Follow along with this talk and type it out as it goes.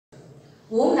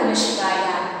Om Namah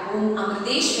Shivaya. Om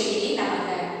Amriteshwariye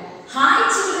Namaha.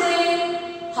 Hi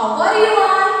children, how are you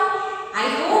all? I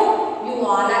hope you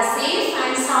all are safe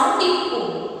and sound in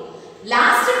home.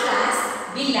 Last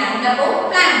class we learned about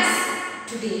plants.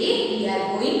 Today we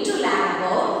are going to learn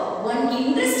about one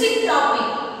interesting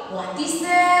topic. What is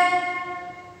that?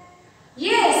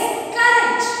 Yes,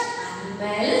 correct.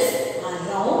 Animals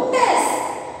around us.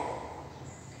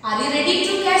 Are you ready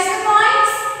to catch the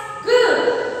points? Good.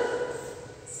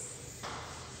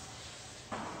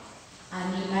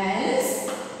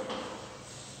 Animals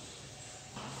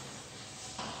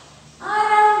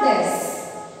around us.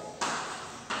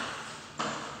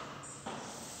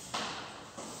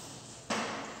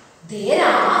 There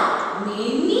are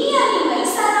many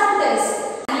animals around us.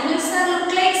 Animals are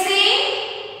look like same?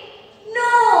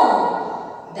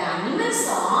 No. The animals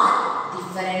are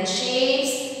different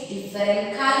shapes,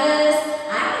 different colors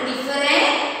and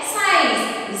different size.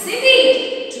 Isn't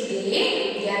it?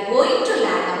 Today we are going to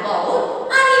learn about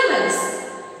animals.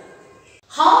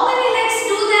 How many legs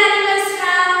do the animals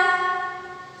have?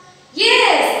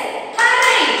 Yes,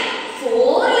 correct.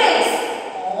 4 legs.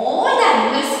 All the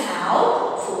animals have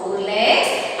 4 legs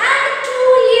and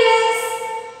 2 ears.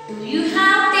 Do you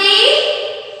have tail?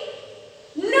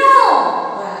 No,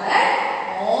 but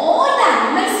all the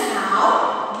animals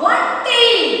have 1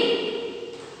 tail.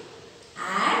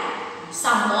 And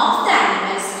some of the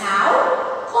animals have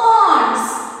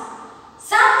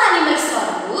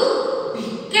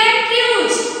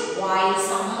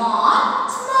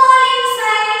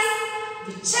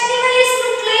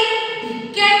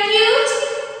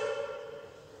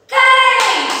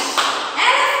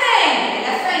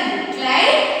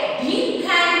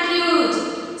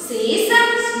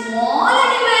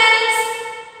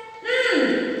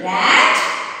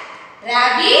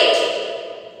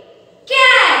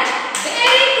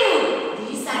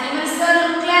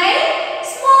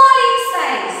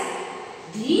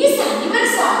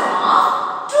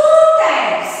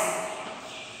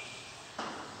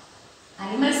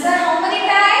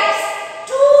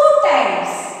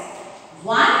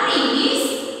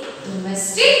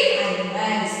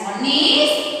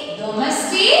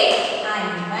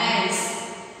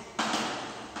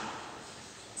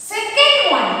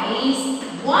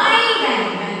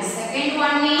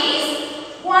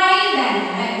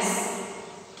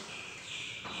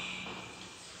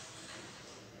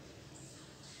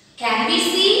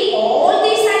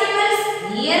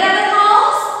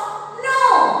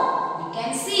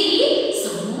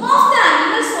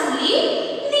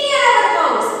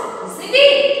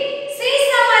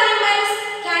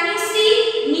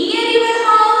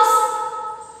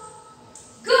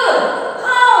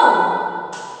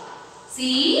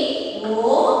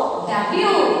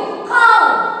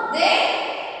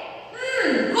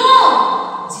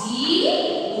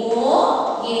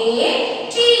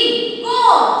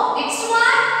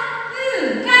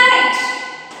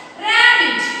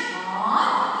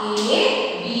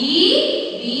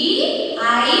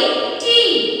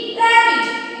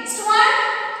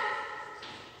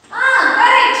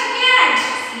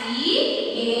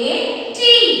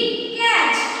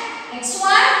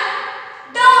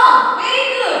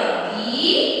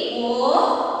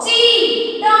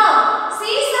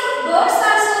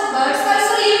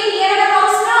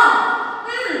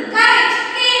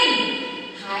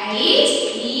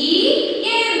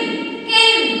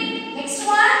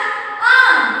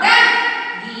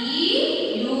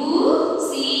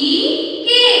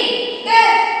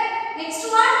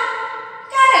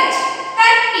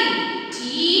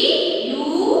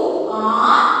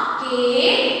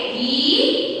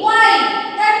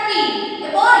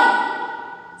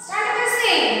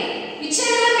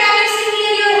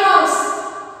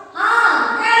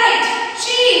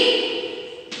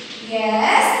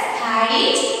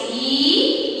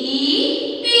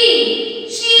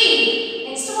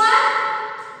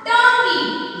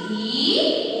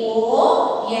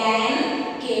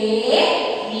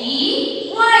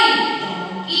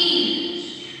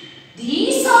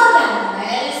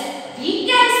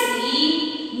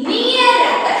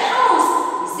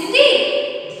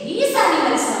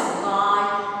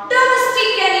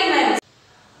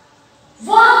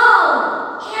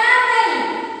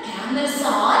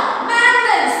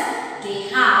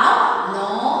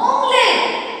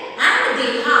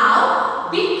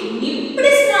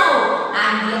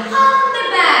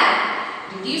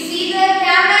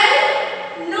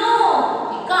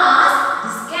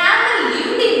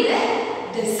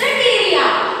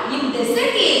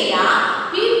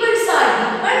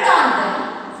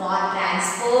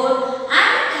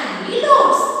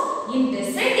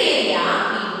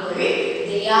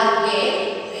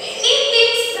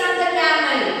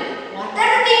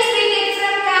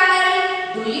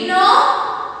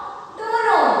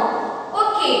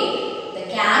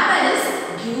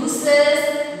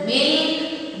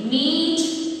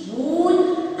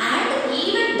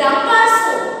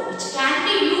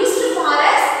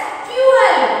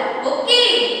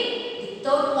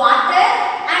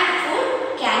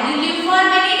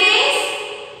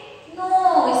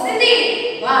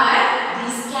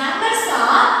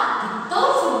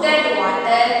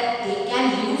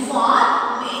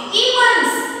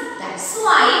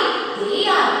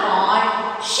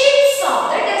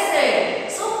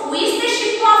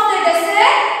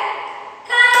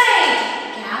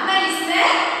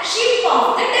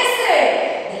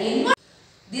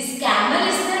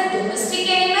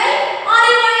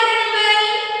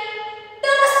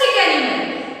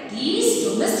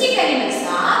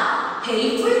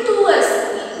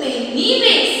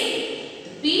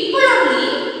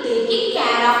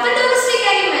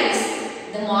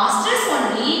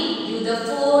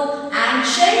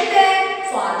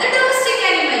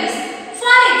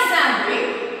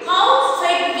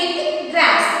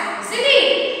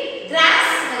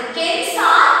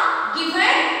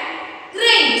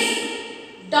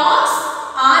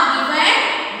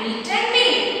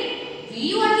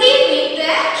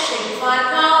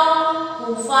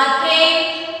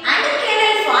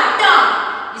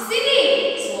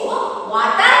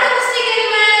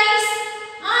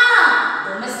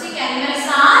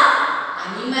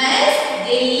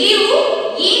they live